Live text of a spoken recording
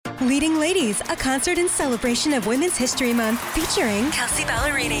Leading Ladies, a concert in celebration of Women's History Month featuring Kelsey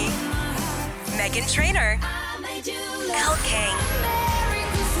Ballerini, Meghan Trainor, Elle King,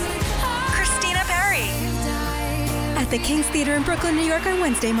 Christina Perri. At the King's Theater in Brooklyn, New York on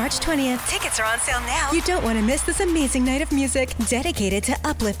Wednesday, March 20th. Tickets are on sale now. You don't want to miss this amazing night of music dedicated to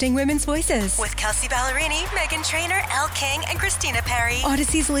uplifting women's voices. With Kelsey Ballerini, Meghan Trainor, Elle King, and Christina Perri.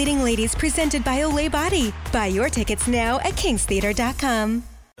 Odyssey's Leading Ladies, presented by Olay Body. Buy your tickets now at kingstheater.com.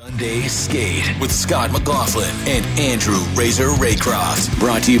 Sunday Skate with Scott McLaughlin and Andrew Razor Raycroft.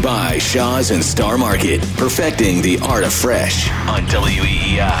 Brought to you by Shaw's and Star Market. Perfecting the art of fresh on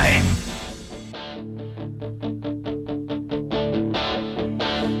WEEI.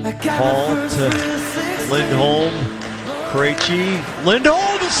 Ball to Lindholm. Krejci.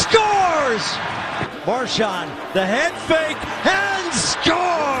 Lindholm scores! Marchand, the head fake, and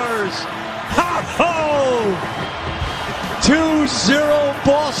scores! Ho-ho! 2-0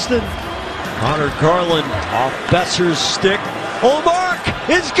 Boston. Connor Garland off Besser's stick. Ullmark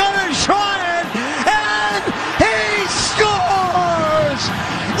is going to try it, and he scores!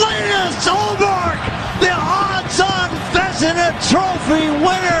 Linus Ullmark, the odds-on Vezina Trophy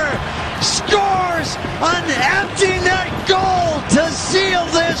winner, scores an empty net goal to seal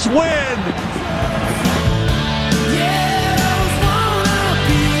this win.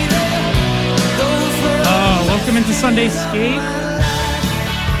 Welcome into Sunday Skate.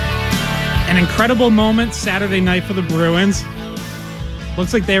 An incredible moment Saturday night for the Bruins.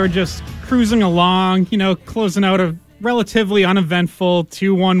 Looks like they were just cruising along, closing out a relatively uneventful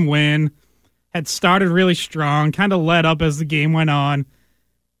 2-1 win. Had started really strong, kind of led up as the game went on.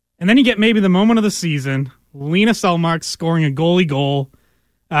 And then you get maybe the moment of the season, Linus Ullmark scoring a goalie goal.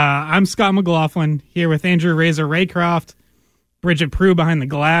 I'm Scott McLaughlin here with Andrew Razor Raycroft, Bridget Prue behind the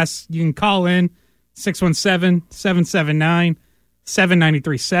glass. You can call in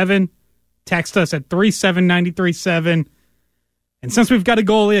 617-779-7937. Text us at 37937. And since we've got a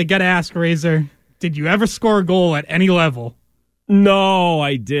goalie, I got to ask, Razor, did you ever score a goal at any level? No,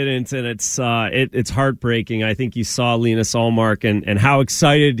 I didn't, and it's heartbreaking. I think you saw Linus Ullmark and how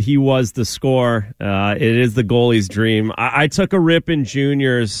excited he was to score. It is the goalie's dream. I took a rip in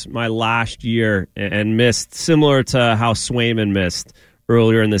juniors my last year and missed, similar to how Swayman missed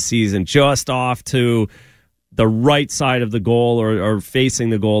earlier in the season, just off to the right side of the goal or facing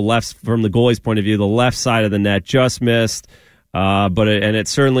the goal, left from the goalie's point of view, the left side of the net, just missed. But it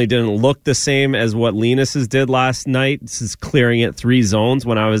certainly didn't look the same as what Linus's did last night. This is clearing it 3 zones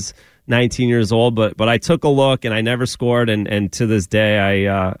when I was 19 years old. But I took a look and I never scored. And to this day,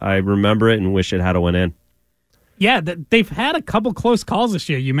 I remember it and wish it had went in. Yeah, they've had a couple close calls this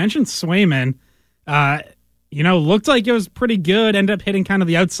year. You mentioned Swayman. Looked like it was pretty good. Ended up hitting kind of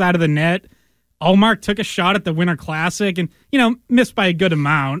the outside of the net. Ullmark took a shot at the Winter Classic and, missed by a good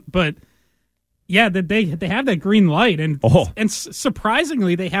amount. But, yeah, they have that green light. And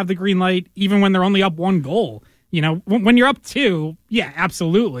surprisingly, they have the green light even when they're only up 1 goal. When you're up 2, yeah,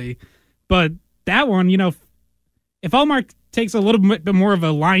 absolutely. But that one, if Ullmark takes a little bit more of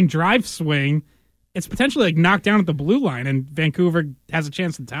a line drive swing, it's potentially knocked down at the blue line, and Vancouver has a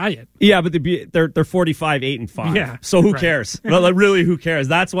chance to tie it. Yeah, but they're 45-8-5. Yeah, so who cares? Well, really, who cares?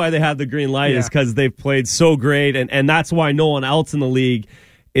 That's why they have the green light, is because they've played so great, and that's why no one else in the league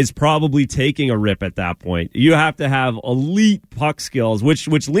is probably taking a rip at that point. You have to have elite puck skills, which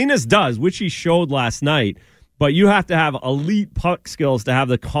Linus does, which he showed last night. But you have to have elite puck skills to have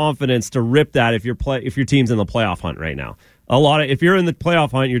the confidence to rip that if your team's in the playoff hunt right now. If you're in the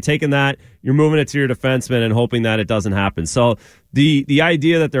playoff hunt, you're taking that, you're moving it to your defenseman and hoping that it doesn't happen. So the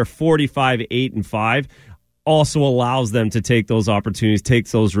idea that they're 45-8-5 also allows them to take those opportunities, take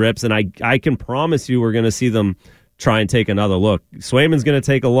those rips, and I can promise you we're going to see them try and take another look. Swayman's going to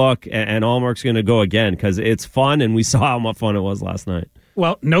take a look, and Ullmark's going to go again because it's fun, and we saw how much fun it was last night.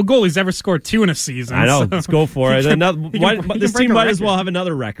 Well, no goalie's ever scored 2 in a season. I know. So let's go for it. This team might as well have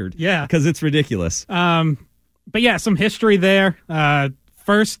another record. Yeah. Because it's ridiculous. But yeah, some history there.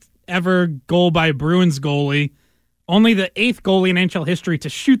 First ever goal by Bruins goalie. Only the 8th goalie in NHL history to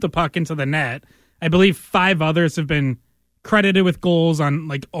shoot the puck into the net. I believe 5 others have been credited with goals on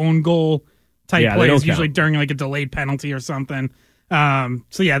own goal type plays, usually during a delayed penalty or something. So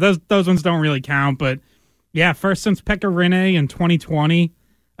yeah, those ones don't really count. But yeah, first since Pekka Rinne in 2020.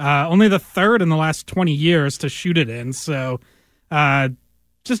 Only the 3rd in the last 20 years to shoot it in. So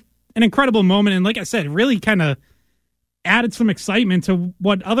just an incredible moment. And like I said, really kind of added some excitement to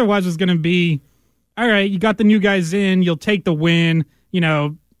what otherwise was going to be, all right, you got the new guys in, you'll take the win,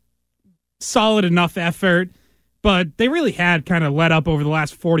 solid enough effort. But they really had kind of let up over the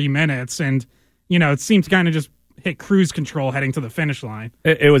last 40 minutes. And, it seemed to kind of just hit cruise control heading to the finish line.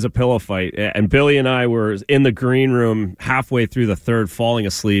 It was a pillow fight, and Billy and I were in the green room halfway through the third, falling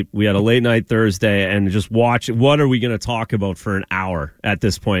asleep. We had a late night Thursday, and just watch what are we going to talk about for an hour at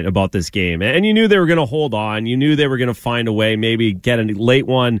this point about this game. And you knew they were going to hold on. You knew they were going to find a way, maybe get a late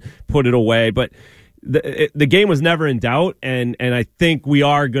one, put it away. But the game was never in doubt, and I think we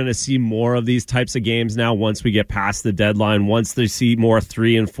are going to see more of these types of games now once we get past the deadline, once they see more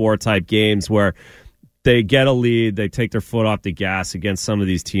 3 and 4 type games where they get a lead, they take their foot off the gas against some of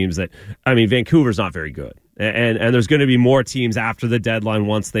these teams that, I mean, Vancouver's not very good. And there's going to be more teams after the deadline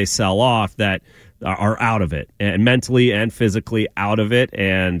once they sell off that are out of it, and mentally and physically out of it.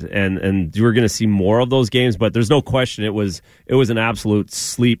 And we're going to see more of those games, but there's no question it was an absolute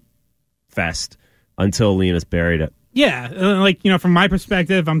sleep fest until Linus buried it. Yeah, from my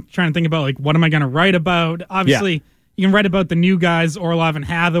perspective, I'm trying to think about, what am I going to write about? Obviously, You can write about the new guys, Orlov and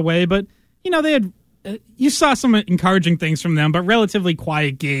Hathaway, but, they had... you saw some encouraging things from them, but relatively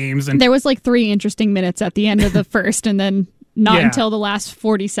quiet games. And there was 3 interesting minutes at the end of the first, and then not until the last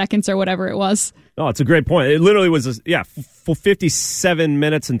 40 seconds or whatever it was. Oh, it's a great point. It literally was, for 57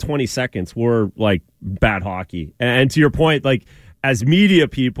 minutes and 20 seconds were bad hockey. And to your point, as media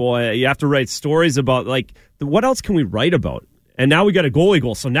people, you have to write stories about what else can we write about? And now we got a goalie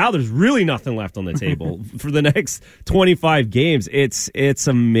goal, so now there's really nothing left on the table for the next 25 games. It's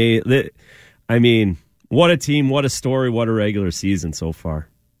amazing. I mean, what a team, what a story, what a regular season so far.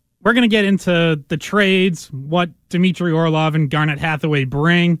 We're going to get into the trades, what Dmitry Orlov and Garnet Hathaway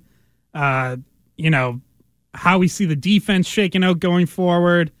bring, how we see the defense shaking out going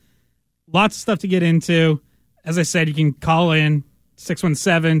forward. Lots of stuff to get As I said, you can call in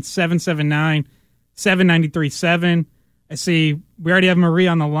 617-779-7937. I see we already have Maria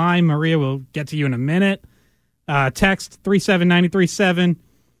on the line. Maria, will get to you in a minute. Text 37937.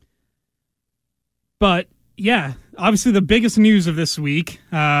 But, yeah, obviously the biggest news of this week,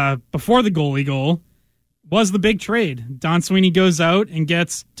 before the goalie goal, was the big trade. Don Sweeney goes out and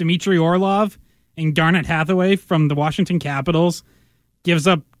gets Dmitry Orlov and Garnet Hathaway from the Washington Capitals, gives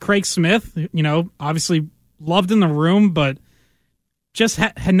up Craig Smith, obviously loved in the room, but just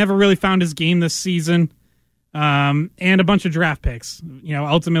had never really found his game this season, and a bunch of draft picks.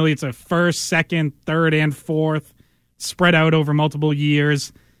 Ultimately it's a first, second, third, and fourth spread out over multiple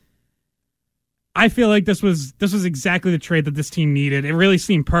years. I feel like this was exactly the trade that this team needed. It really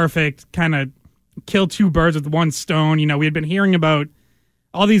seemed perfect, kind of kill 2 birds with 1 stone. We had been hearing about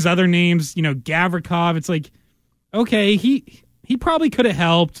all these other names, Gavrikov. It's okay, he probably could have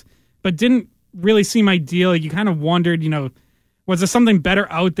helped, but didn't really seem ideal. You kind of wondered, was there something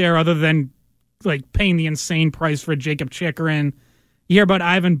better out there other than paying the insane price for Jacob Chychrun? You hear about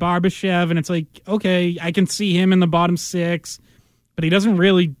Ivan Barbashev, and it's okay, I can see him in the bottom 6, but he doesn't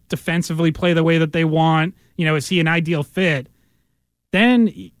really defensively play the way that they want. Is he an ideal fit?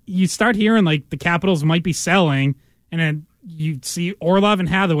 Then you start hearing the Capitals might be selling, and then you see Orlov and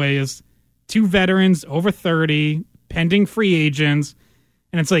Hathaway as 2 veterans over 30, pending free agents,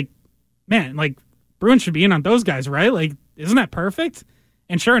 and it's man, Bruins should be in on those guys, right? Isn't that perfect?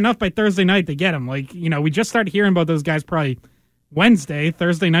 And sure enough, by Thursday night they get them. We just started hearing about those guys probably Wednesday.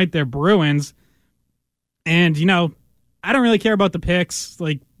 Thursday night they're Bruins, and I don't really care about the picks.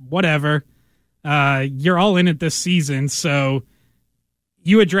 Whatever. You're all in it this season, so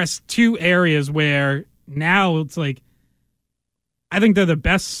you address 2 areas where now it's I think they're the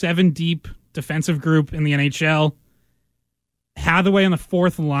best 7-deep defensive group in the NHL. Hathaway on the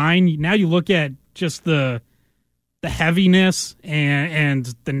 4th line. Now you look at just the heaviness and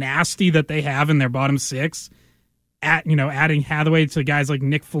the nasty that they have in their bottom 6. Adding Hathaway to guys like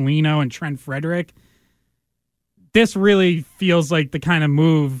Nick Foligno and Trent Frederick. This really feels like the kind of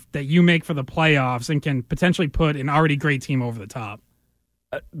move that you make for the playoffs and can potentially put an already great team over the top.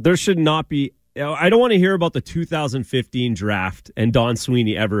 There should not be... I don't want to hear about the 2015 draft and Don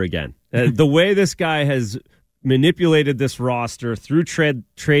Sweeney ever again. The way this guy has manipulated this roster through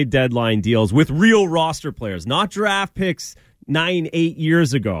trade deadline deals with real roster players, not draft picks 9-8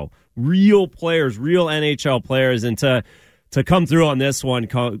 years ago. Real players, real NHL players, and to come through on this one,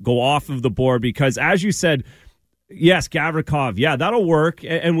 go off of the board because, as you said... Yes, Gavrikov, yeah, that'll work.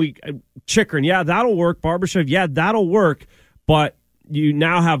 And Chychrun, yeah, that'll work. Barbashev, yeah, that'll work. But you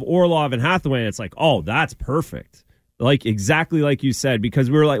now have Orlov and Hathaway, and it's oh, that's perfect. Exactly like you said,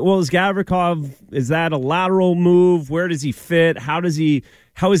 because we were well, is Gavrikov, is that a lateral move? Where does he fit? How is he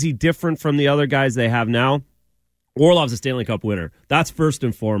different from the other guys they have now? Orlov's a Stanley Cup winner. That's first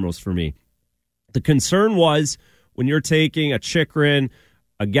and foremost for me. The concern was when you're taking a Chychrun,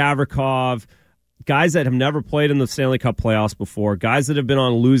 a Gavrikov, guys that have never played in the Stanley Cup playoffs before, guys that have been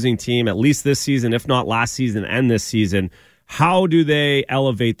on a losing team, at least this season, if not last season and this season, how do they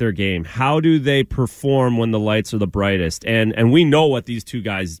elevate their game? How do they perform when the lights are the brightest? And we know what these two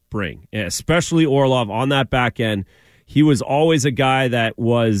guys bring, especially Orlov on that back end. He was always a guy that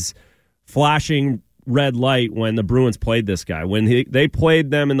was flashing red light when the Bruins played this guy. When they played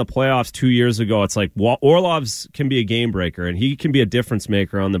them in the playoffs 2 years ago, it's like Orlov's can be a game breaker, and he can be a difference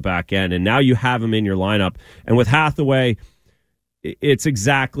maker on the back end. And now you have him in your lineup. And with Hathaway, it's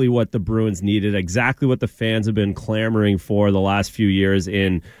exactly what the Bruins needed, exactly what the fans have been clamoring for the last few years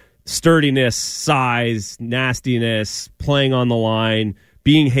in sturdiness, size, nastiness, playing on the line,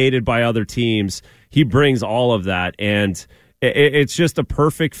 being hated by other teams. He brings all of that, and it's just a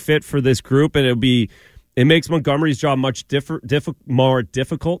perfect fit for this group, and it makes Montgomery's job much more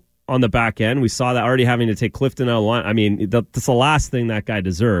difficult on the back end. We saw that already, having to take Clifton out of the line. I mean, that's the last thing that guy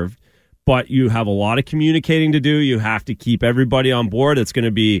deserved. But you have a lot of communicating to do. You have to keep everybody on board. It's going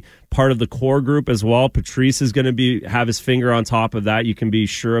to be part of the core group as well. Patrice is going to have his finger on top of that. You can be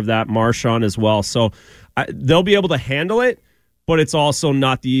sure of that. Marchand as well. So they'll be able to handle it, but it's also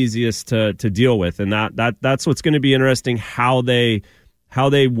not the easiest to deal with. And that's what's going to be interesting, how they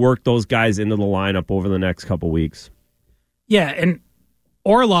work those guys into the lineup over the next couple weeks. Yeah, and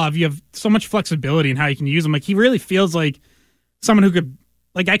Orlov, you have so much flexibility in how you can use him. Like, he really feels like someone who could,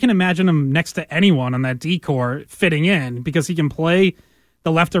 like, I can imagine him next to anyone on that D-core fitting in, because he can play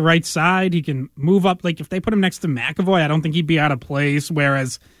the left or right side. He can move up. Like, if they put him next to McAvoy, I don't think he'd be out of place.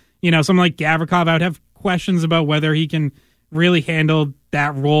 Whereas, someone like Gavrikov, I would have questions about whether he can really handle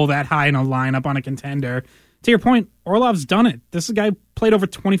that role that high in a lineup on a contender. To your point, Orlov's done it. This guy played over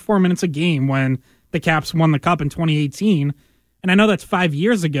 24 minutes a game when the Caps won the Cup in 2018. And I know that's 5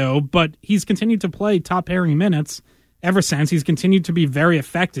 years ago, but he's continued to play top pairing minutes ever since. He's continued to be very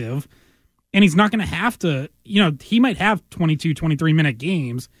effective, and he's not going to have to, he might have 22, 23-minute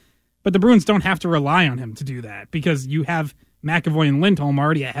games, but the Bruins don't have to rely on him to do that, because you have McAvoy and Lindholm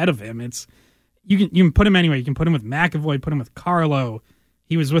already ahead of him. You can put him anywhere. You can put him with McAvoy, put him with Carlo.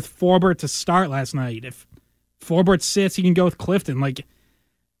 He was with Forbort to start last night. If Forbort sits, he can go with Clifton. Like,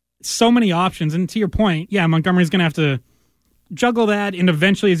 so many options. And to your point, yeah, Montgomery's going to have to juggle that, and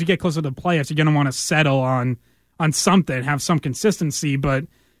eventually as you get closer to the playoffs, you're going to want to settle on something, have some consistency. But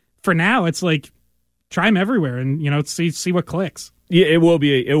for now, it's like, try him everywhere and, see what clicks. Yeah, it will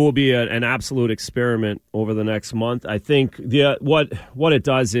be an absolute experiment over the next month. I think what it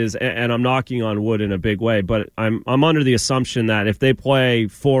does is, and I'm knocking on wood in a big way, but I'm under the assumption that if they play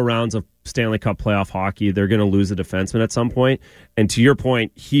 4 rounds of Stanley Cup playoff hockey, they're going to lose a defenseman at some point. And to your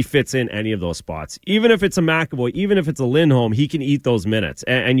point, he fits in any of those spots. Even if it's a McAvoy, even if it's a Lindholm, he can eat those minutes.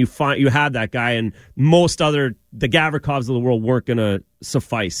 And you had that guy, and the Gavrikovs of the world weren't going to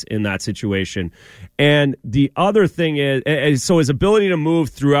suffice in that situation. And the other thing is, so his ability to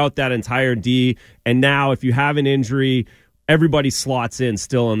move throughout that entire D, and now if you have an injury, everybody slots in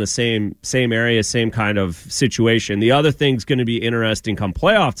still in the same area, same kind of situation. The other thing's going to be interesting come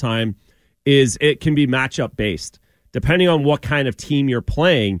playoff time is it can be matchup based. Depending on what kind of team you're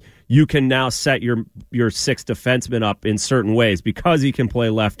playing, you can now set your 6 defensemen up in certain ways. Because he can play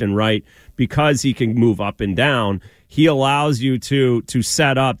left and right, because he can move up and down, he allows you to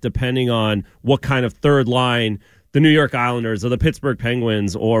set up depending on what kind of third line the New York Islanders or the Pittsburgh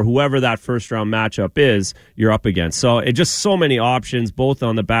Penguins or whoever that first-round matchup is you're up against. So it just so many options, both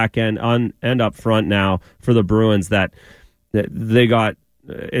on the back end and up front now for the Bruins that they got.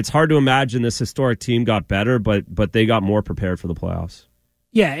 It's hard to imagine this historic team got better, but they got more prepared for the playoffs.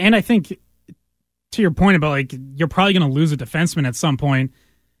 Yeah, and I think to your point about, like, you're probably going to lose a defenseman at some point,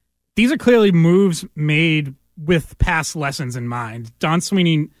 these are clearly moves made with past lessons in mind. Don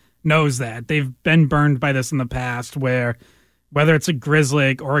Sweeney knows that. They've been burned by this in the past, where whether it's a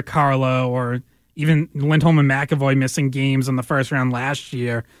Grzelcyk or a Carlo or even Lindholm and McAvoy missing games in the first round last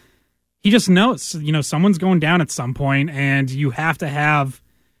year, he just knows, someone's going down at some point, and you have to have,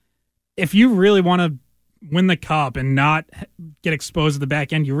 if you really want to win the Cup and not get exposed at the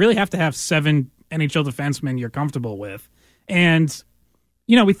back end, you really have to have 7 NHL defensemen you're comfortable with. And,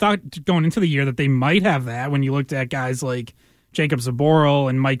 we thought going into the year that they might have that when you looked at guys like Jacob Zaboral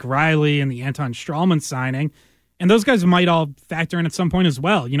and Mike Riley and the Anton Strahlman signing. And those guys might all factor in at some point as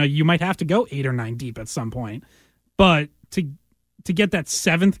well. You might have to go 8 or 9 deep at some point. But to get that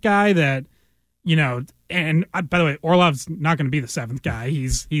 7th guy that, and by the way, Orlov's not going to be the 7th guy.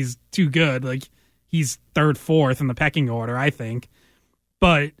 He's too good. Like, he's 3rd, 4th in the pecking order, I think.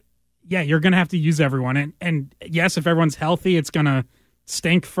 But yeah, you're going to have to use everyone. And yes, if everyone's healthy, it's going to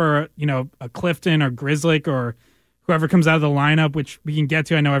stink for, a Clifton or Grzelcyk or whoever comes out of the lineup, which we can get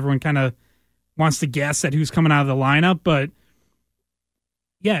to. I know everyone kind of wants to guess at who's coming out of the lineup, but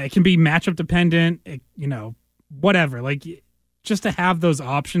yeah, it can be matchup dependent, whatever. Like, just to have those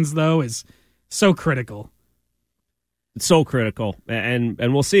options, though, is so critical. It's so critical, and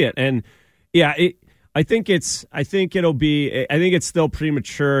we'll see it. And yeah, I think it's still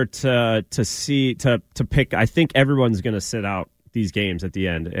premature to pick. I think everyone's going to sit out these games at the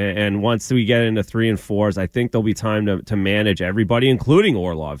end, and once we get into 3 and 4s, I think there'll be time to manage everybody, including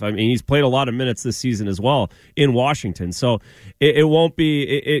Orlov. I mean, he's played a lot of minutes this season as well in Washington, so it won't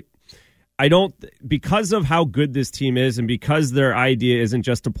be. I don't, because of how good this team is, and because their idea isn't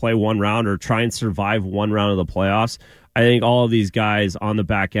just to play one round or try and survive one round of the playoffs. I think all of these guys on the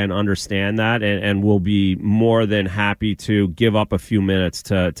back end understand that and will be more than happy to give up a few minutes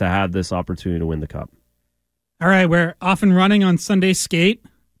to have this opportunity to win the Cup. All right, we're off and running on Sunday Skate.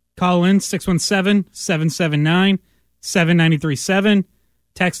 Call in 617-779-7937.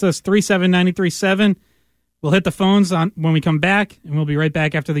 Text us 37937. We'll hit the phones when we come back, and we'll be right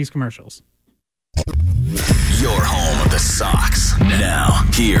back after these commercials. Your home of the Sox. Now,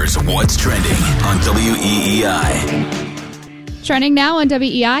 here's what's trending on WEEI. Trending now on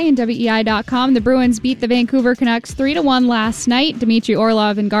WEEI and WEEI.com. The Bruins beat the Vancouver Canucks 3-1 last night. Dmitry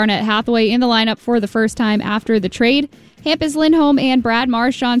Orlov and Garnet Hathaway in the lineup for the first time after the trade. Hampus Lindholm and Brad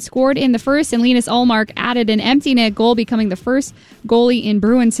Marchand scored in the first, and Linus Ullmark added an empty net goal, becoming the first goalie in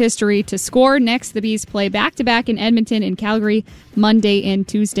Bruins history to score. Next, the Bees play back-to-back in Edmonton and Calgary Monday and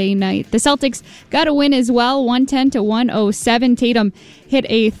Tuesday night. The Celtics got a win as well, 110-107. Tatum hit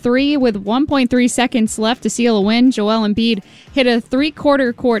a 3 with 1.3 seconds left to seal a win. Joel Embiid hit a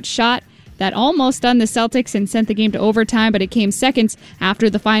three-quarter court shot that almost stunned the Celtics and sent the game to overtime, but it came seconds after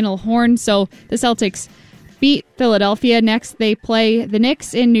the final horn, so the Celtics beat Philadelphia. Next, they play the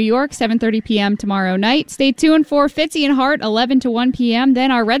Knicks in New York, 7:30 p.m. tomorrow night. Stay tuned for Fitzy and Hart, 11 to 1 p.m.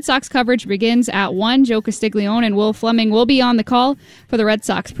 Then our Red Sox coverage begins at 1. Joe Castiglione and Will Fleming will be on the call for the Red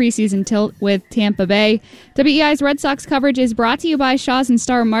Sox preseason tilt with Tampa Bay. WEI's Red Sox coverage is brought to you by Shaw's and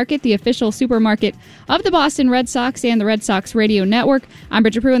Star Market, the official supermarket of the Boston Red Sox and the Red Sox Radio Network. I'm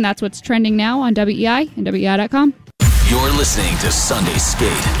Bridget Prue, and that's what's trending now on WEI and WEI.com. You're listening to Sunday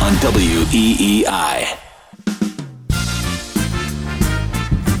Skate on WEEI.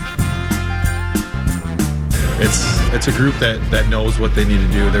 It's a group that knows what they need to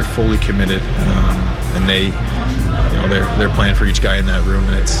do. They're fully committed, and they're playing for each guy in that room.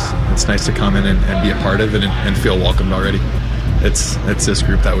 And it's nice to come in and be a part of it and feel welcomed already. It's this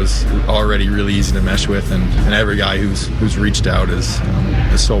group that was already really easy to mesh with, and every guy who's reached out is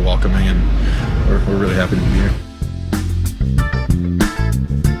so welcoming, and we're really happy to be here.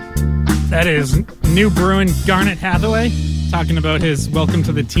 That is new Bruin Garnet Hathaway talking about his welcome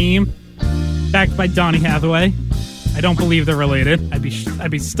to the team. Backed by Donnie Hathaway. I don't believe they're related. I'd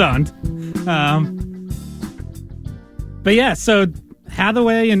be stunned. But yeah, so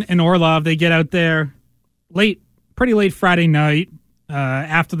Hathaway and Orlov, they get out there pretty late Friday night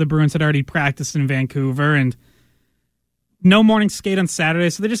after the Bruins had already practiced in Vancouver, and no morning skate on Saturday,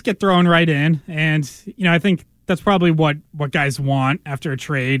 so they just get thrown right in. And I think that's probably what guys want after a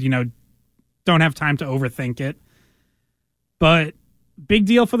trade. Don't have time to overthink it. But big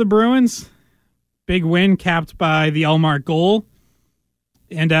deal for the Bruins. Big win capped by the Ullmark goal.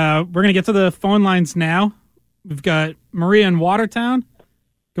 And we're going to get to the phone lines now. We've got Maria in Watertown.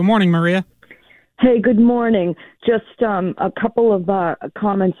 Good morning, Maria. Hey, good morning. Just a couple of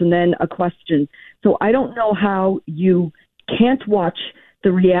comments and then a question. So I don't know how you can't watch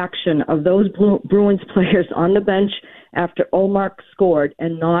the reaction of those Bruins players on the bench after Ullmark scored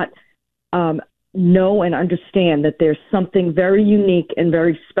and not know and understand that there's something very unique and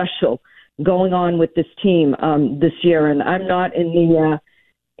very special going on with this team this year. And I'm not in the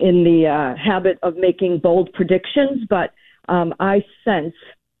habit of making bold predictions, but I sense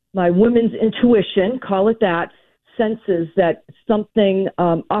my women's intuition, call it that, senses that something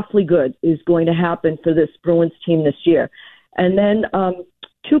awfully good is going to happen for this Bruins team this year. And then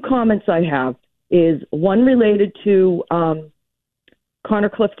two comments I have is one related to Connor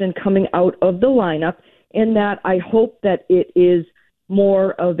Clifton coming out of the lineup, in that I hope that it is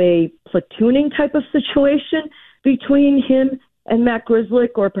more of a platooning type of situation between him and Matt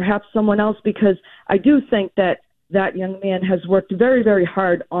Grzelcyk, or perhaps someone else, because I do think that young man has worked very, very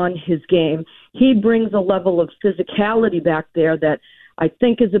hard on his game. He brings a level of physicality back there that I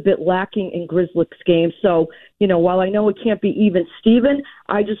think is a bit lacking in Grzelcyk's game. So, while I know it can't be even Steven,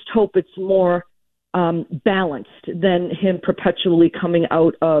 I just hope it's more balanced than him perpetually coming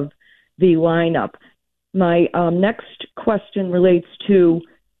out of the lineup. My next question relates to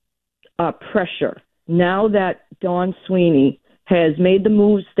pressure. Now that Don Sweeney has made the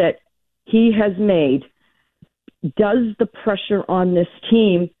moves that he has made, does the pressure on this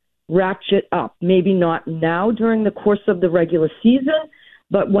team ratchet up? Maybe not now during the course of the regular season,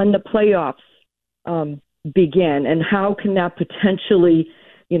 but when the playoffs begin, and how can that potentially,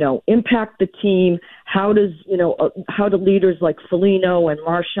 impact the team? How do leaders like Foligno and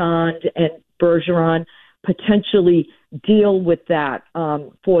Marchand and Bergeron potentially deal with that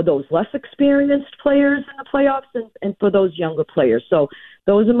for those less experienced players in the playoffs and for those younger players? So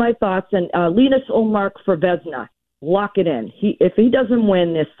those are my thoughts. And Linus Ullmark for Vezina, lock it in. If he doesn't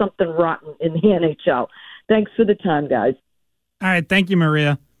win, there's something rotten in the NHL. Thanks for the time, guys. All right, thank you,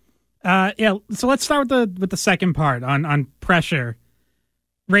 Maria. So let's start with the second part on pressure.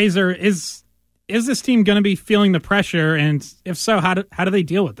 Razor, is this team going to be feeling the pressure, and if so, how do they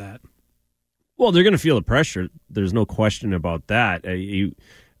deal with that? Well, they're going to feel the pressure. There's no question about that.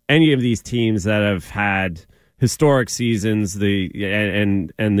 Any of these teams that have had historic seasons,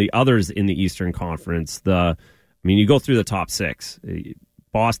 and the others in the Eastern Conference, you go through the top six: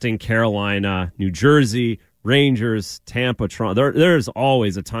 Boston, Carolina, New Jersey, Rangers, Tampa, Toronto. There's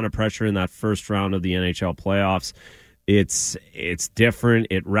always a ton of pressure in that first round of the NHL playoffs. It's different.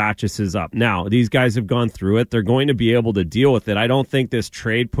 It ratchets up. Now, these guys have gone through it. They're going to be able to deal with it. I don't think this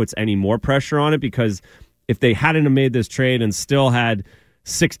trade puts any more pressure on it, because if they hadn't have made this trade and still had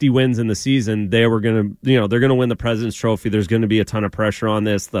 60 wins in the season, they were going to, they're going to win the President's Trophy. There's going to be a ton of pressure on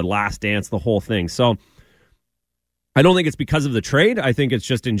this, the last dance, the whole thing. So I don't think it's because of the trade. I think it's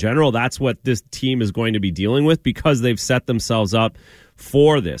just in general, that's what this team is going to be dealing with, because they've set themselves up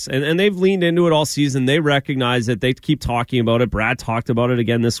for this. And they've leaned into it all season. They recognize it. They keep talking about it. Brad talked about it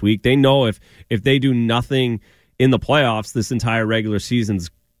again this week. They know if they do nothing in the playoffs, this entire regular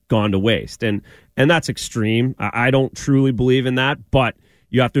season's gone to waste. And that's extreme. I don't truly believe in that, but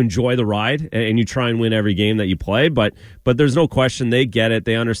you have to enjoy the ride, and you try and win every game that you play. But there's no question they get it,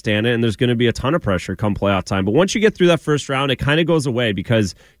 they understand it, and there's going to be a ton of pressure come playoff time. But once you get through that first round, it kind of goes away,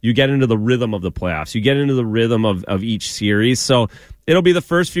 because you get into the rhythm of the playoffs. You get into the rhythm of each series. So it'll be the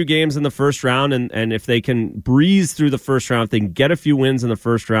first few games in the first round, and if they can breeze through the first round, if they can get a few wins in the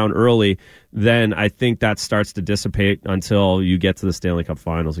first round early, then I think that starts to dissipate until you get to the Stanley Cup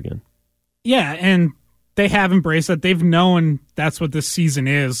Finals again. Yeah, and they have embraced that. They've known that's what this season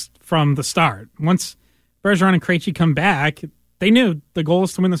is from the start. Once Bergeron and Krejci come back, they knew the goal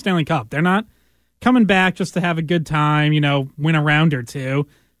is to win the Stanley Cup. They're not coming back just to have a good time, win a round or two.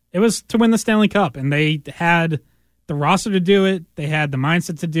 It was to win the Stanley Cup, and they had the roster to do it. They had the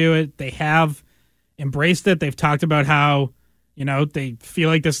mindset to do it. They have embraced it. They've talked about how, they feel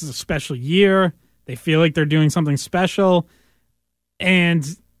like this is a special year. They feel like they're doing something special. And,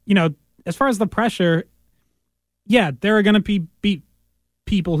 as far as the pressure, yeah, there are going to be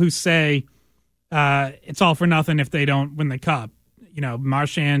people who say it's all for nothing if they don't win the cup.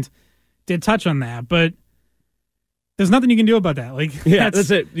 Marchand did touch on that, but there's nothing you can do about that. That's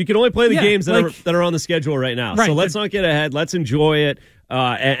it. You can only play the games that are on the schedule right now. Right, so let's not get ahead. Let's enjoy it,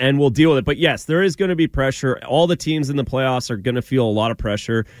 and we'll deal with it. But yes, there is going to be pressure. All the teams in the playoffs are going to feel a lot of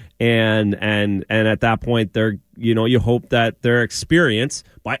pressure, and at that point, you hope that their experience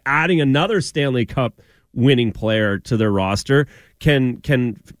by adding another Stanley Cup winning player to their roster can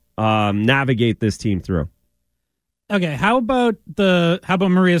navigate this team through. Okay, how about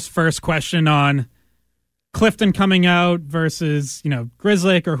Maria's first question on Clifton coming out versus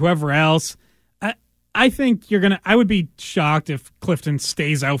Grzelcyk or whoever else? I think I would be shocked if Clifton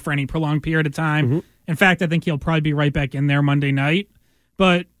stays out for any prolonged period of time. Mm-hmm. In fact, I think he'll probably be right back in there Monday night.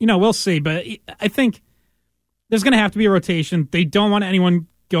 But we'll see. But I think there's going to have to be a rotation. They don't want anyone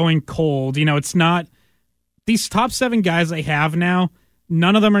going cold. It's not. These top 7 guys they have now,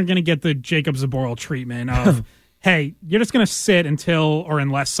 none of them are going to get the Jacob Zboril treatment of, hey, you're just going to sit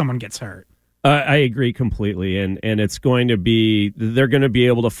unless someone gets hurt. I agree completely, and it's going to be, they're going to be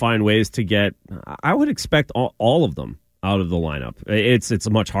able to find ways to get, I would expect all of them out of the lineup. It's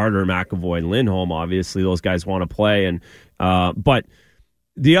much harder. McAvoy and Lindholm, obviously, those guys want to play, and but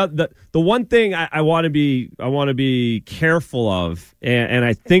the one thing I want to be careful of, and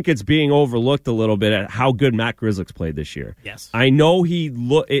I think it's being overlooked a little bit at how good Matt Grzelcyk's played this year. Yes, I know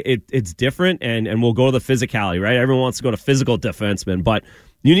it's different, and we'll go to the physicality, right? Everyone wants to go to physical defensemen, but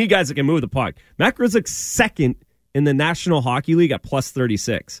you need guys that can move the puck. Matt Grzelcyk's second in the National Hockey League at plus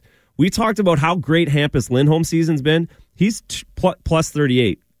 36. We talked about how great Hampus Lindholm's season's been. He's plus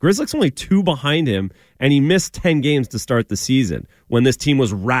 38. Grzelcyk's only 2 behind him, and he missed 10 games to start the season when this team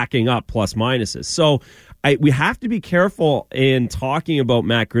was racking up plus minuses. So we have to be careful in talking about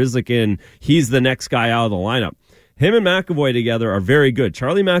Matt Grzelcyk, and he's the next guy out of the lineup. Him and McAvoy together are very good.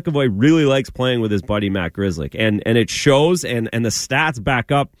 Charlie McAvoy really likes playing with his buddy Matt Grzelcyk, and it shows, and the stats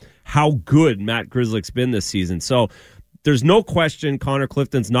back up how good Matt Grzelcyk's been this season. So there's no question Connor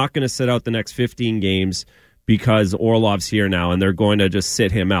Clifton's not going to sit out the next 15 games because Orlov's here now, and they're going to just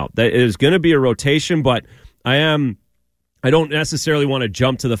sit him out. There's going to be a rotation, but I don't necessarily want to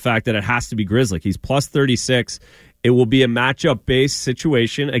jump to the fact that it has to be Grzelcyk. He's plus 36. It will be a matchup-based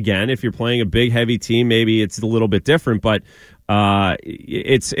situation. Again, if you're playing a big, heavy team, maybe it's a little bit different, but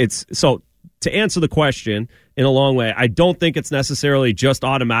it's so to answer the question in a long way, I don't think it's necessarily just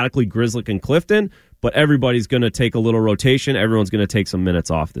automatically Grzelcyk and Clifton, but everybody's going to take a little rotation. Everyone's going to take some minutes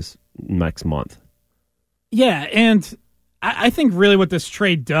off this next month. Yeah, and I think really what this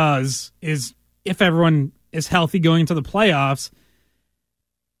trade does is if everyone is healthy going into the playoffs,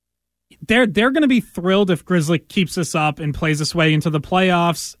 they're going to be thrilled if Grzelcyk keeps this up and plays this way into the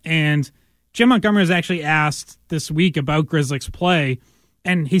playoffs. And Jim Montgomery was actually asked this week about Grzelcyk's play,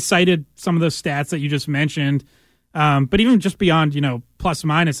 and he cited some of those stats that you just mentioned. But even just beyond, plus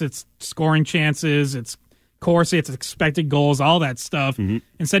minus, it's scoring chances, it's Corsi, it's expected goals, all that stuff. Mm-hmm.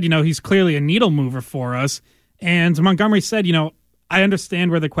 And said, he's clearly a needle mover for us. And Montgomery said, I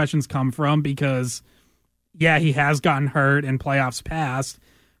understand where the questions come from because, yeah, he has gotten hurt in playoffs past,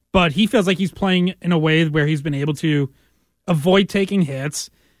 but he feels like he's playing in a way where he's been able to avoid taking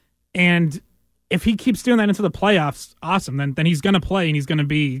hits. And if he keeps doing that into the playoffs, awesome. Then he's going to play and he's going to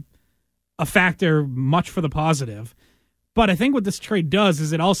be a factor much for the positive. But I think what this trade does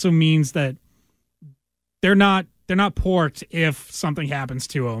is it also means that they're not porked if something happens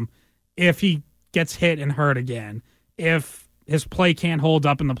to him, if he gets hit and hurt again, if his play can't hold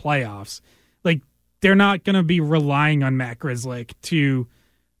up in the playoffs. Like, they're not going to be relying on Matt Grzelcyk to,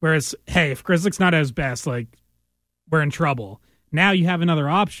 whereas, hey, if Grzelcyk's not at his best, like, we're in trouble. Now you have another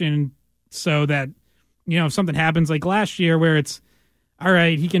option so that, if something happens like last year where it's, all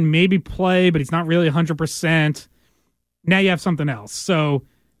right, he can maybe play, but he's not really 100%. Now you have something else. So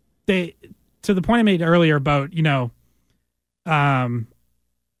to the point I made earlier about,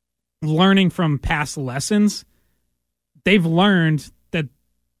 learning from past lessons, they've learned that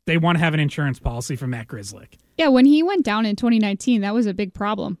they want to have an insurance policy for Matt Grzelcyk. Yeah, when he went down in 2019, that was a big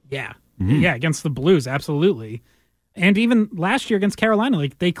problem. Yeah. Mm-hmm. Yeah, against the Blues, absolutely. And even last year against Carolina,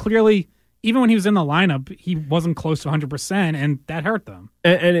 like, they clearly, even when he was in the lineup, he wasn't close to 100%, and that hurt them.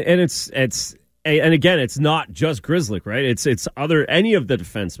 And again, it's not just Grzelcyk, right? It's any of the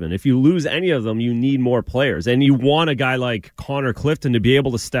defensemen. If you lose any of them, you need more players. And you want a guy like Connor Clifton to be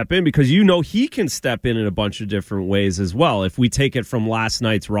able to step in because he can step in a bunch of different ways as well if we take it from last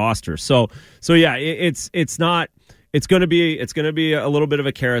night's roster. So yeah, it's going to be a little bit of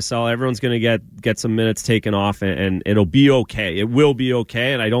a carousel. Everyone's going to get some minutes taken off and it'll be okay. It will be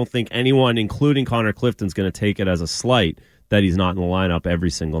okay, and I don't think anyone, including Connor Clifton, is going to take it as a slight that he's not in the lineup every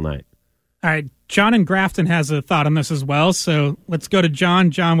single night. All right, John in Grafton has a thought on this as well, so let's go to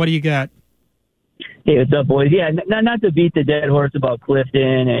John. John, what do you got? Hey, what's up, boys? Yeah, not to beat the dead horse about Clifton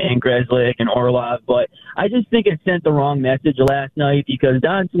and Grzelcyk and Orlov, but I just think it sent the wrong message last night because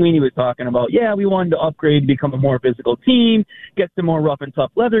Don Sweeney was talking about, we wanted to upgrade, become a more physical team, get some more rough and tough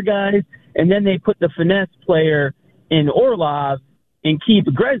leather guys, and then they put the finesse player in Orlov and keep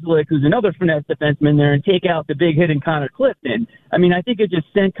Grzelcyk, who's another finesse defenseman, there and take out the big hit in Connor Clifton. I mean, I think it just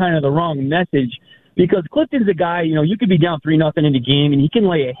sent kind of the wrong message because Clifton's a guy, you could be down 3-0 in the game and he can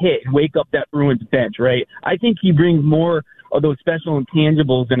lay a hit and wake up that Bruins bench, right? I think he brings more of those special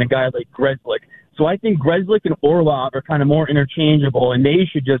intangibles than a guy like Grzelcyk. So I think Grzelcyk and Orlov are kind of more interchangeable and they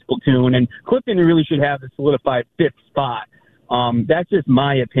should just platoon, and Clifton really should have the solidified fifth spot. That's just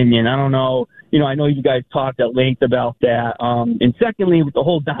my opinion. I don't know. I know you guys talked at length about that. And secondly, with the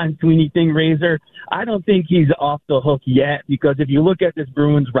whole Don Sweeney thing, Razor, I don't think he's off the hook yet because if you look at this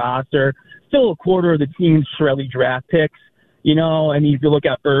Bruins roster, still a quarter of the team's Chiarelli draft picks. If you look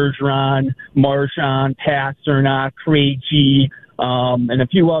at Bergeron, Marchand, Pasternak, Krejci, and a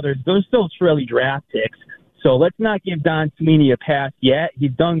few others, those are still Chiarelli draft picks. So let's not give Don Sweeney a pass yet.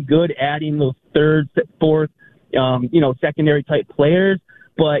 He's done good adding those third, fourth, secondary type players.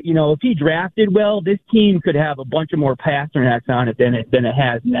 But, if he drafted well, this team could have a bunch of more Pasternaks on it than it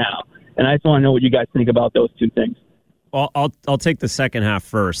has now. And I just want to know what you guys think about those two things. I'll take the second half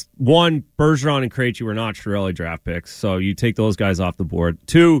first. One, Bergeron and Krejci were not Chiarelli draft picks, so you take those guys off the board.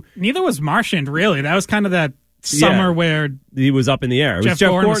 Two, neither was Marchand, really. That was kind of that summer where he was up in the air. It was Jeff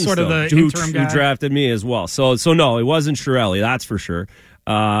Gordon was sort of the interim guy who drafted me as well. So no, it wasn't Chiarelli, that's for sure.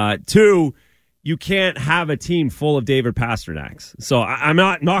 Two, you can't have a team full of David Pasternaks. So I'm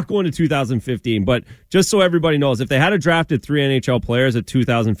not going to 2015, but just so everybody knows, if they had drafted 3 NHL players at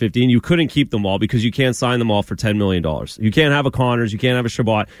 2015, you couldn't keep them all because you can't sign them all for $10 million. You can't have a Connors, you can't have a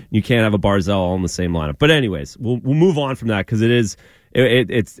Chabot, you can't have a Barzal all in the same lineup. But anyways, we'll move on from that because it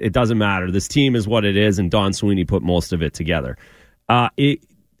It doesn't matter. This team is what it is, and Don Sweeney put most of it together.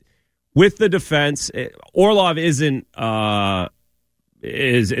 With the defense, Orlov is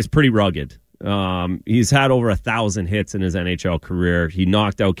pretty rugged. He's had over 1,000 hits in his NHL career. He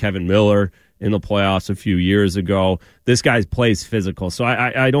knocked out Kevin Miller in the playoffs a few years ago. This guy plays physical, so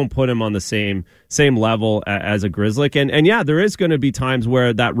I don't put him on the same level as a Grzelcyk. And yeah, there is going to be times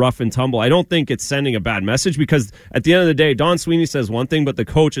where that rough and tumble, I don't think it's sending a bad message, because at the end of the day, Don Sweeney says one thing, but the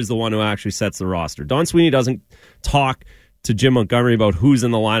coach is the one who actually sets the roster. Don Sweeney doesn't talk to Jim Montgomery about who's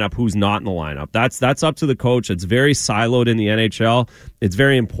in the lineup, who's not in the lineup. That's up to the coach. It's very siloed in the NHL. It's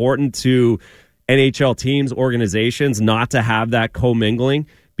very important to NHL teams, organizations, not to have that commingling,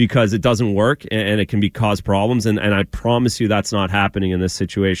 because it doesn't work and it can cause problems. And I promise you that's not happening in this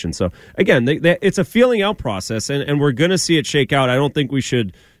situation. So again, it's a feeling out process, and we're going to see it shake out. I don't think we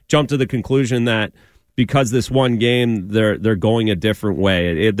should jump to the conclusion that because this one game, they're going a different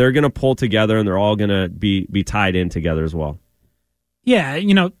way. They're going to pull together, and they're all going to be tied in together as well. Yeah,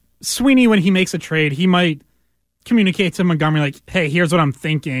 Sweeney, when he makes a trade, he might communicate to Montgomery like, hey, here's what I'm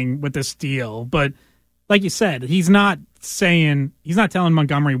thinking with this deal. But like you said, he's not telling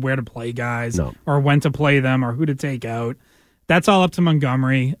Montgomery where to play guys or when to play them or who to take out. That's all up to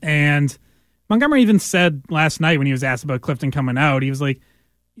Montgomery. And Montgomery even said last night when he was asked about Clifton coming out, he was like,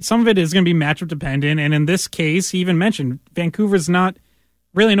 some of it is going to be matchup dependent. And in this case, he even mentioned Vancouver's not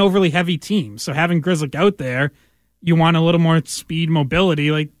really an overly heavy team. So having Grzelcyk out there, you want a little more speed,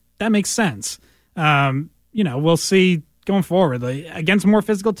 mobility. Like, that makes sense. We'll see going forward. Like, against more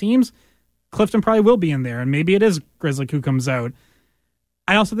physical teams, Clifton probably will be in there, and maybe it is Grzelcyk who comes out.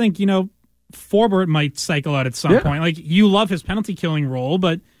 I also think, Forbort might cycle out at some point. Like, you love his penalty killing role,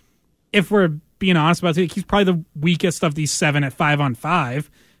 but if we're being honest about it, he's probably the weakest of these 7 at 5-on-5.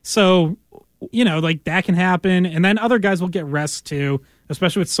 So, that can happen. And then other guys will get rest too,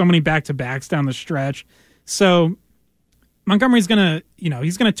 especially with so many back-to-backs down the stretch. So Montgomery's going to,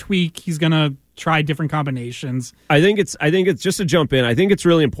 he's going to tweak. He's going to try different combinations. I think it's just to jump in. I think it's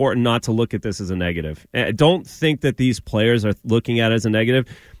really important not to look at this as a negative. Don't think that these players are looking at it as a negative.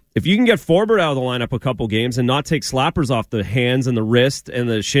 If you can get Forbort out of the lineup a couple games and not take slappers off the hands and the wrist and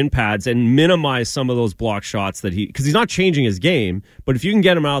the shin pads and minimize some of those block shots because he's not changing his game, but if you can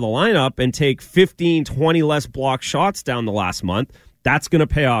get him out of the lineup and take 15, 20 less block shots down the last month, that's going to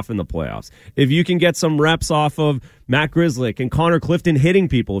pay off in the playoffs. If you can get some reps off of Matt Grzelcyk and Connor Clifton hitting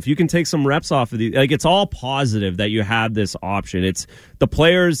people, if you can take some reps off of these, it's all positive that you have this option. It's the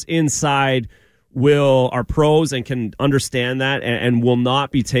players inside are pros and can understand that and will not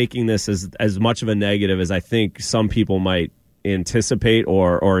be taking this as much of a negative as I think some people might anticipate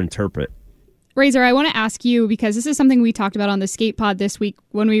or interpret. Razor, I want to ask you, because this is something we talked about on the Skate Pod this week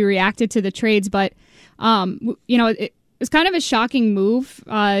when we reacted to the trades, but it was kind of a shocking move,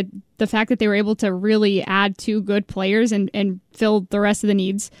 the fact that they were able to really add 2 good players and fill the rest of the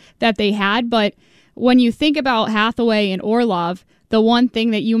needs that they had. But when you think about Hathaway and Orlov, the one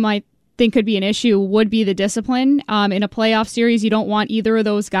thing that you might think could be an issue would be the discipline. In a playoff series, you don't want either of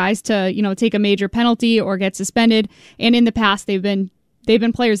those guys to, take a major penalty or get suspended. And in the past, they've been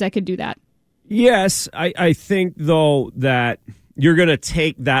players that could do that. Yes, I think, though, that you're going to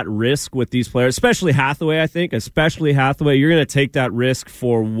take that risk with these players, especially Hathaway, You're going to take that risk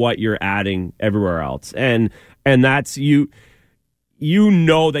for what you're adding everywhere else. And that's you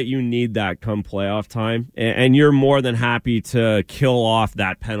that you need that come playoff time, and you're more than happy to kill off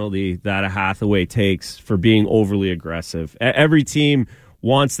that penalty that a Hathaway takes for being overly aggressive. Every team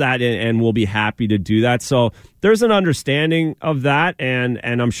wants that and will be happy to do that. So there's an understanding of that, and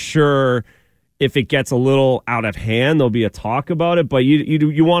I'm sure if it gets a little out of hand, there'll be a talk about it. But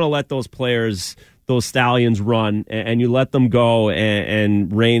you want to let those players, those Stallions, run, and you let them go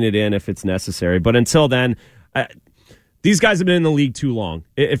and rein it in if it's necessary. But until then, these guys have been in the league too long.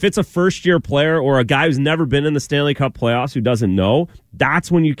 If it's a first-year player or a guy who's never been in the Stanley Cup playoffs who doesn't know, that's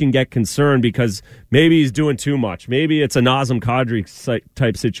when you can get concerned because maybe he's doing too much. Maybe it's a Nazem Kadri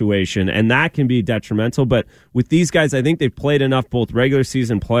type situation, and that can be detrimental. But with these guys, I think they've played enough both regular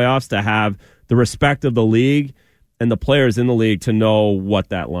season playoffs to have the respect of the league and the players in the league to know what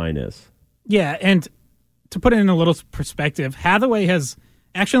that line is. Yeah, and to put it in a little perspective, Hathaway has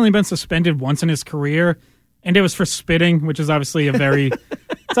actually only been suspended once in his career, and it was for spitting, which is obviously a very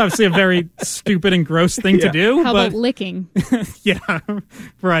stupid and gross thing to do. How about licking? Yeah,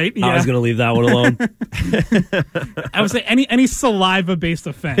 right. Yeah. I was going to leave that one alone. I would say any saliva-based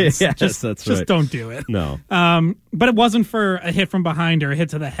offense. Yes, just right. Don't do it. No. But it wasn't for a hit from behind or a hit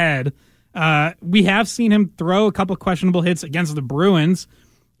to the head. We have seen him throw a couple questionable hits against the Bruins.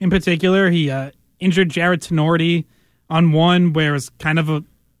 In particular, he injured Jared Tenorti on one where it was kind of a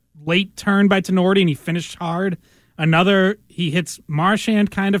late turn by Tenorti and he finished hard. Another, he hits Marchand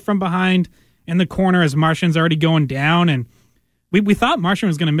kind of from behind in the corner as Marchand's already going down, and we thought Marchand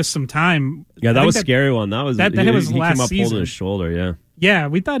was going to miss some time. Yeah, that was a scary one. That was that was he last came up season. holding his shoulder. Yeah, yeah,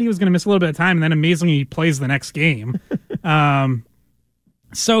 we thought he was going to miss a little bit of time, and then amazingly he plays the next game.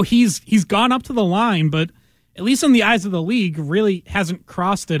 So he's gone up to the line, but at least in the eyes of the league, really hasn't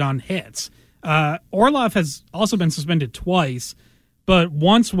crossed it on hits. Orlov has also been suspended twice, but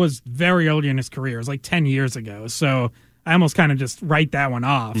once was very early in his career. It was like 10 years ago. So I almost kind of just write that one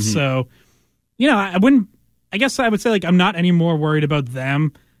off. Mm-hmm. So, I guess I would say like I'm not any more worried about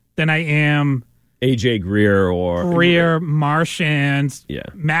them than I am AJ Greer, Marchand. Yeah.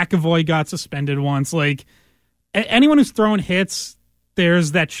 McAvoy got suspended once. Like anyone who's throwing hits,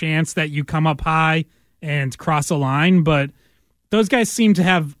 there's that chance that you come up high and cross a line, but those guys seem to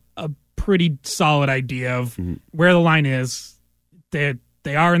have a pretty solid idea of where the line is. They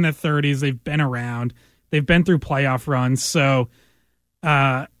are in their 30s. They've been around. They've been through playoff runs. So,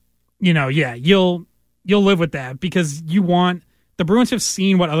 you'll live with that because the Bruins have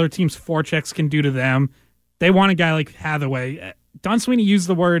seen what other teams' forechecks can do to them. They want a guy like Hathaway. Don Sweeney used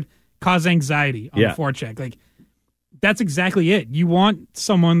the word cause anxiety on the forecheck. Like, that's exactly it. You want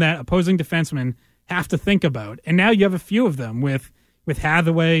someone that opposing defensemen have to think about. And now you have a few of them with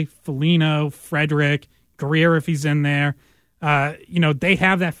Hathaway, Foligno, Frederick, Greer if he's in there. They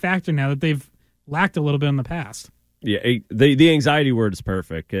have that factor now that they've lacked a little bit in the past. Yeah, the anxiety word is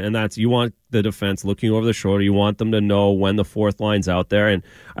perfect, and that's you want the defense looking over the shoulder. You want them to know when the fourth line's out there, and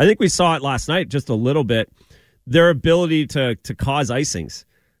I think we saw it last night just a little bit. Their ability to cause icings.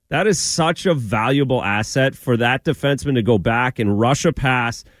 That is such a valuable asset for that defenseman to go back and rush a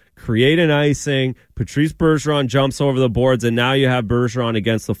pass, create an icing. Patrice Bergeron jumps over the boards, and now you have Bergeron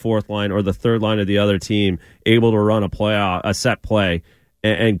against the fourth line or the third line of the other team, able to run a set play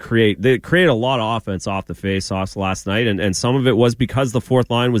and create. They created a lot of offense off the faceoffs last night, and some of it was because the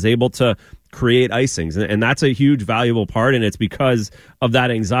fourth line was able to create icings, and that's a huge valuable part, and it's because of that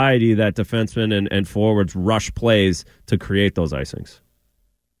anxiety that defensemen and forwards rush plays to create those icings.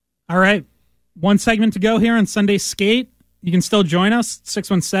 All right, one segment to go here on Sunday Skate. You can still join us,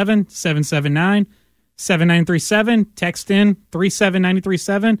 617-779-7937. Text in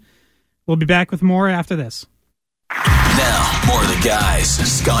 37937. We'll be back with more after this. Now, more of the guys,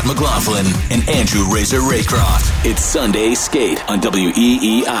 Scott McLaughlin and Andrew Razor Raycroft. It's Sunday Skate on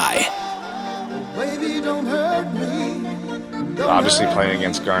WEEI. Baby, don't hurt me. Obviously, playing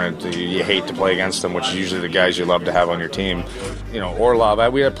against Garnet, you hate to play against them, which is usually the guys you love to have on your team.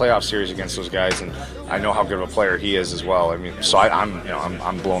 Orlov, we had a playoff series against those guys, and I know how good of a player he is as well. I mean, so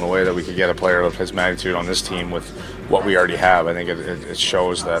I'm blown away that we could get a player of his magnitude on this team with what we already have. I think it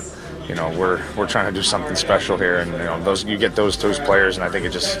shows that we're trying to do something special here, and you get those players, and I think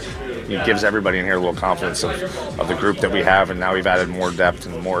it gives everybody in here a little confidence of the group that we have, and now we've added more depth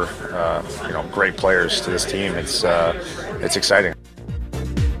and more great players to this team. It's exciting.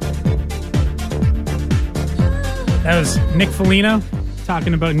 That was Nick Foligno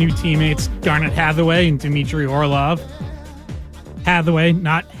talking about new teammates Garnet Hathaway and Dmitry Orlov. Hathaway,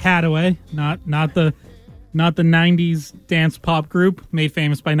 not Hadaway, not the 90s dance pop group made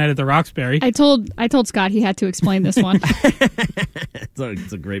famous by Night at the Roxbury. I told Scott he had to explain this one.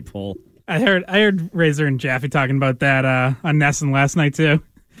 It's a great poll. I heard Razor and Jaffe talking about that on Nesson last night too.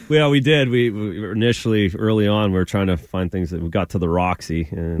 Well, we did. We initially, early on, we were trying to find things that we got to the Roxy,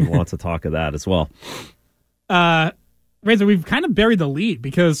 and lots of talk of that as well. Razor, we've kind of buried the lead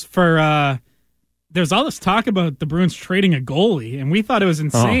because there's all this talk about the Bruins trading a goalie, and we thought it was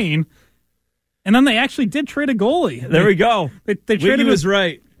insane. Oh. And then they actually did trade a goalie. There we go. They traded was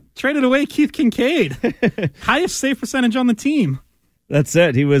right. Traded away Keith Kincaid. Highest save percentage on the team. That's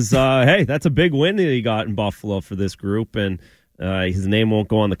it. He was, that's a big win that he got in Buffalo for this group, and his name won't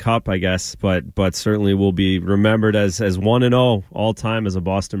go on the cup, I guess, but certainly will be remembered as 1-0 all time as a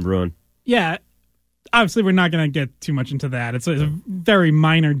Boston Bruin. Yeah. Obviously, we're not going to get too much into that. It's a very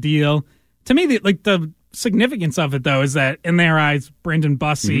minor deal. To me, the significance of it, though, is that in their eyes, Brendan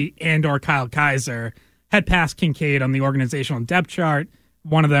Bussey and or Kyle Kaiser had passed Kincaid on the organizational depth chart.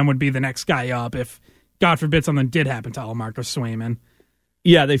 One of them would be the next guy up if, God forbid, something did happen to Marcus Swayman.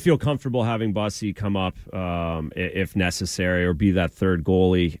 Yeah, they feel comfortable having Bussey come up if necessary or be that third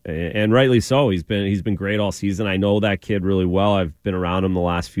goalie, and rightly so. He's been great all season. I know that kid really well. I've been around him the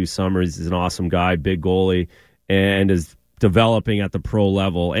last few summers. He's an awesome guy, big goalie, and is developing at the pro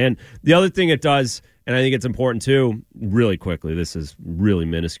level. And the other thing it does, and I think it's important too, really quickly, this is really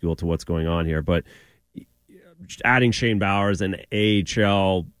minuscule to what's going on here, but adding Shane Bowers, an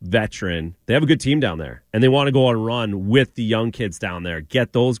AHL veteran. They have a good team down there, and they want to go on a run with the young kids down there,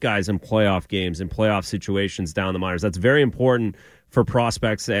 get those guys in playoff games and playoff situations down the minors. That's very important for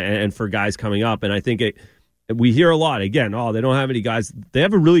prospects and for guys coming up. And I think we hear a lot, again, they don't have any guys. They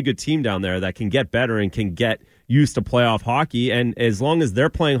have a really good team down there that can get better and can get used to playoff hockey. And as long as they're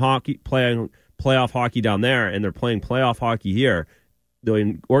playing playoff hockey down there and they're playing playoff hockey here,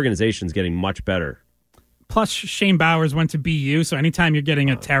 the organization's getting much better. Plus, Shane Bowers went to BU, so anytime you're getting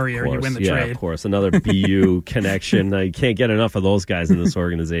a Terrier, you win the trade. Yeah, of course. Another BU connection. You can't get enough of those guys in this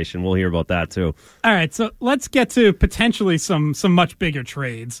organization. We'll hear about that, too. All right, so let's get to potentially some much bigger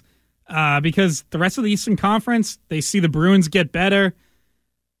trades. Because the rest of the Eastern Conference, they see the Bruins get better.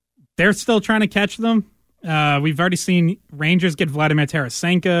 They're still trying to catch them. We've already seen Rangers get Vladimir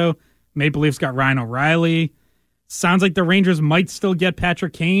Tarasenko. Maple Leafs got Ryan O'Reilly. Sounds like the Rangers might still get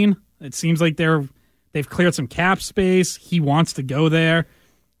Patrick Kane. It seems like they've cleared some cap space. He wants to go there.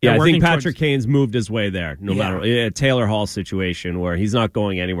 Yeah, I think Patrick Kane's moved his way there. No matter a Taylor Hall situation where he's not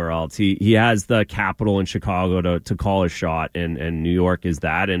going anywhere else. He has the capital in Chicago to call his shot, and New York is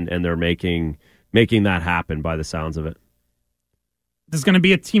that, and they're making that happen by the sounds of it. There's going to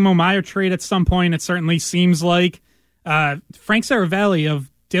be a Timo Meier trade at some point. It certainly seems like. Frank Saravelli of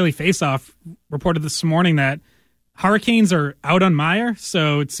Daily Faceoff reported this morning that Hurricanes are out on Meier,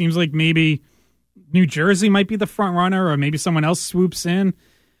 so it seems like maybe New Jersey might be the front runner, or maybe someone else swoops in.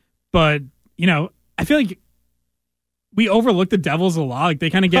 But, I feel like we overlook the Devils a lot. Like they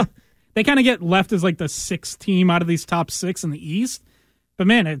kind of get left as like the sixth team out of these top six in the East. But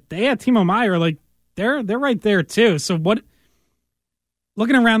man, if they had Timo Meier, like they're right there too. So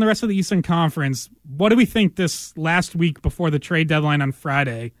looking around the rest of the Eastern Conference, what do we think this last week before the trade deadline on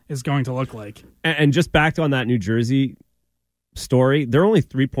Friday is going to look like? And just back on that New Jersey story, they're only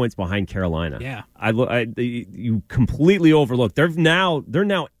 3 points behind Carolina. Yeah, you completely overlooked. They're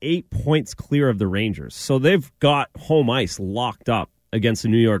now 8 points clear of the Rangers, so they've got home ice locked up against the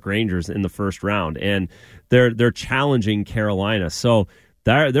New York Rangers in the first round, and they're challenging Carolina. So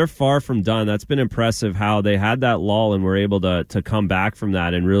they're far from done. That's been impressive how they had that lull and were able to come back from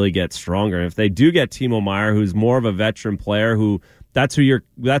that and really get stronger. And if they do get Timo Meier, who's more of a veteran player, that's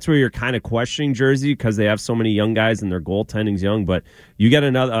where you're kind of questioning Jersey because they have so many young guys and their goaltending's young. But you get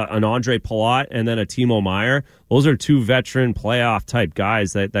an Andre Palat and then a Timo Meier. Those are two veteran playoff type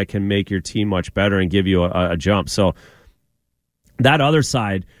guys that can make your team much better and give you a jump. So that other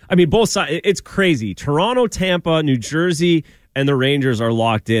side, I mean, both sides, it's crazy. Toronto, Tampa, New Jersey, and the Rangers are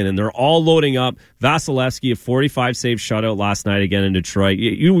locked in, and they're all loading up. Vasilevsky, a 45-save shutout last night again in Detroit.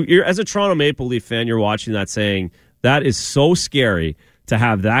 You're, as a Toronto Maple Leaf fan, you're watching that saying, that is so scary to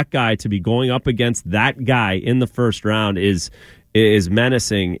have that guy to be going up against that guy in the first round is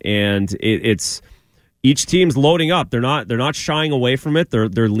menacing, and it's each team's loading up. They're not shying away from it. They're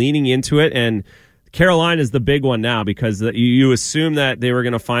leaning into it, and Carolina is the big one now because you assume that they were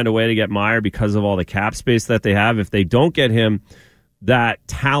going to find a way to get Meier because of all the cap space that they have. If they don't get him, that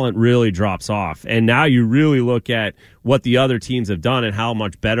talent really drops off. And now you really look at what the other teams have done and how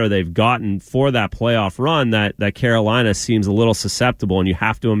much better they've gotten for that playoff run, that Carolina seems a little susceptible, and you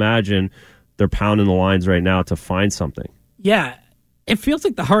have to imagine they're pounding the lines right now to find something. Yeah, it feels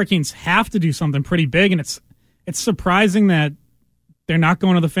like the Hurricanes have to do something pretty big, and it's surprising that they're not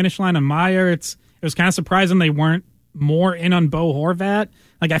going to the finish line on Meier. It was kind of surprising they weren't more in on Bo Horvat.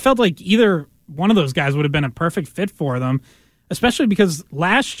 Like, I felt like either one of those guys would have been a perfect fit for them, especially because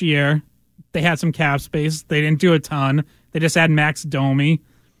last year they had some cap space. They didn't do a ton. They just had Max Domi,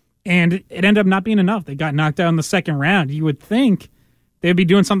 and it ended up not being enough. They got knocked out in the second round. You would think they'd be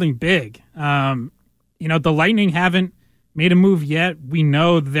doing something big. The Lightning haven't made a move yet. We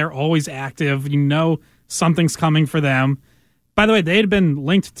know they're always active. You know something's coming for them. By the way, they had been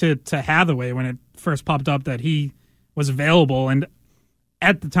linked to Hathaway when it first popped up that he was available, and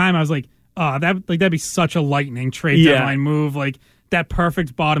at the time I was like, oh, that'd be such a Lightning trade deadline move, like that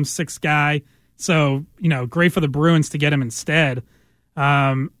perfect bottom six guy. So, great for the Bruins to get him instead.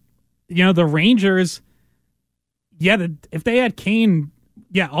 The Rangers, if they had Kane,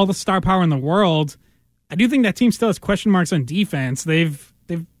 all the star power in the world, I do think that team still has question marks on defense. They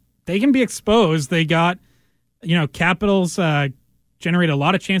can be exposed. They got, Capitals generated a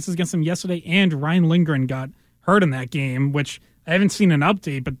lot of chances against them yesterday, and Ryan Lindgren got hurt in that game, which I haven't seen an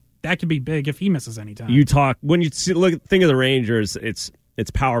update, but that could be big if he misses any time. Think of the Rangers, it's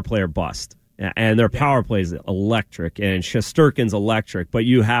power play or bust. And their power play is electric, and Shesterkin's electric, but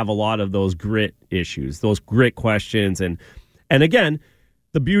you have a lot of those grit issues, those grit questions. And again,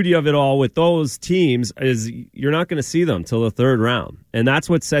 the beauty of it all with those teams is you're not going to see them till the third round. And that's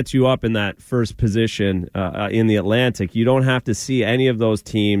what sets you up in that first position in the Atlantic. You don't have to see any of those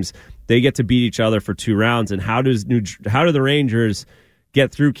teams. They get to beat each other for 2 rounds. And how do the Rangers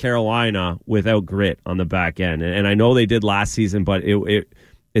get through Carolina without grit on the back end? And I know they did last season, but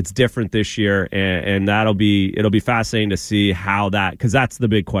it's different this year. And it'll be fascinating to see how that, because that's the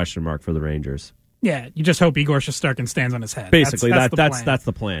big question mark for the Rangers. Yeah, you just hope Igor Shesterkin stands on his head. Basically, that's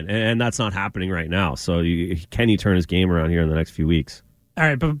the plan, and that's not happening right now. So can he turn his game around here in the next few weeks? All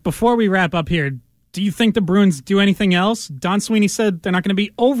right, but before we wrap up here, do you think the Bruins do anything else? Don Sweeney said they're not going to be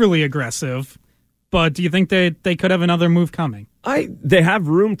overly aggressive, but do you think they could have another move coming? They have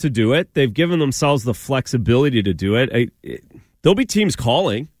room to do it. They've given themselves the flexibility to do it. There'll be teams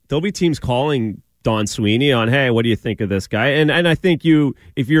calling. Don Sweeney on, hey, what do you think of this guy? And I think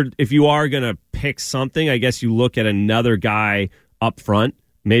if you are going to pick something, I guess you look at another guy up front,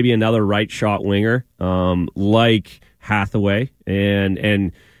 maybe another right shot winger like Hathaway,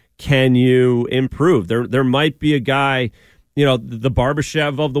 and can you improve? There might be a guy, the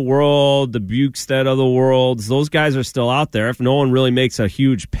Barbashev of the world, the Bukestad of the world. Those guys are still out there. If no one really makes a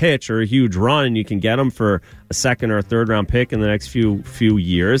huge pitch or a huge run, and you can get them for a second or a third round pick in the next few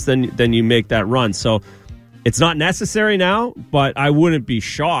years, then you make that run. So it's not necessary now, but I wouldn't be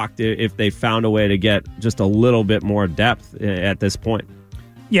shocked if they found a way to get just a little bit more depth at this point.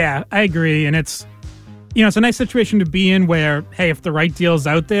 Yeah, I agree, and it's a nice situation to be in where, hey, if the right deal's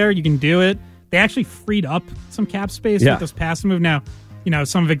out there, you can do it. They actually freed up some cap space with this pass move. Now,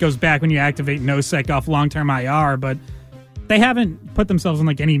 some of it goes back when you activate Nosek off long-term IR, but they haven't put themselves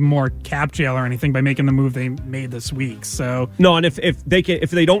in any more cap jail or anything by making the move they made this week. So no, and if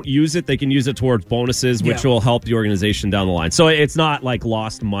they don't use it, they can use it towards bonuses, which will help the organization down the line. So it's not like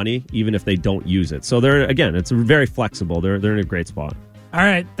lost money, even if they don't use it. So it's very flexible. They're in a great spot. All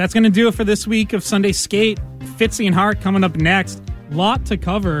right, that's going to do it for this week of Sunday Skate. Fitzy and Hart coming up next. Lot to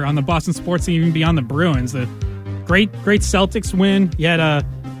cover on the Boston sports team, even beyond the Bruins. The great Celtics win. You had a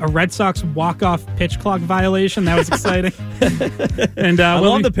Red Sox walk-off pitch clock violation. That was exciting. And I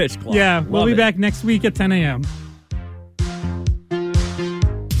love the pitch clock. Yeah, we'll be back next week at 10 a.m.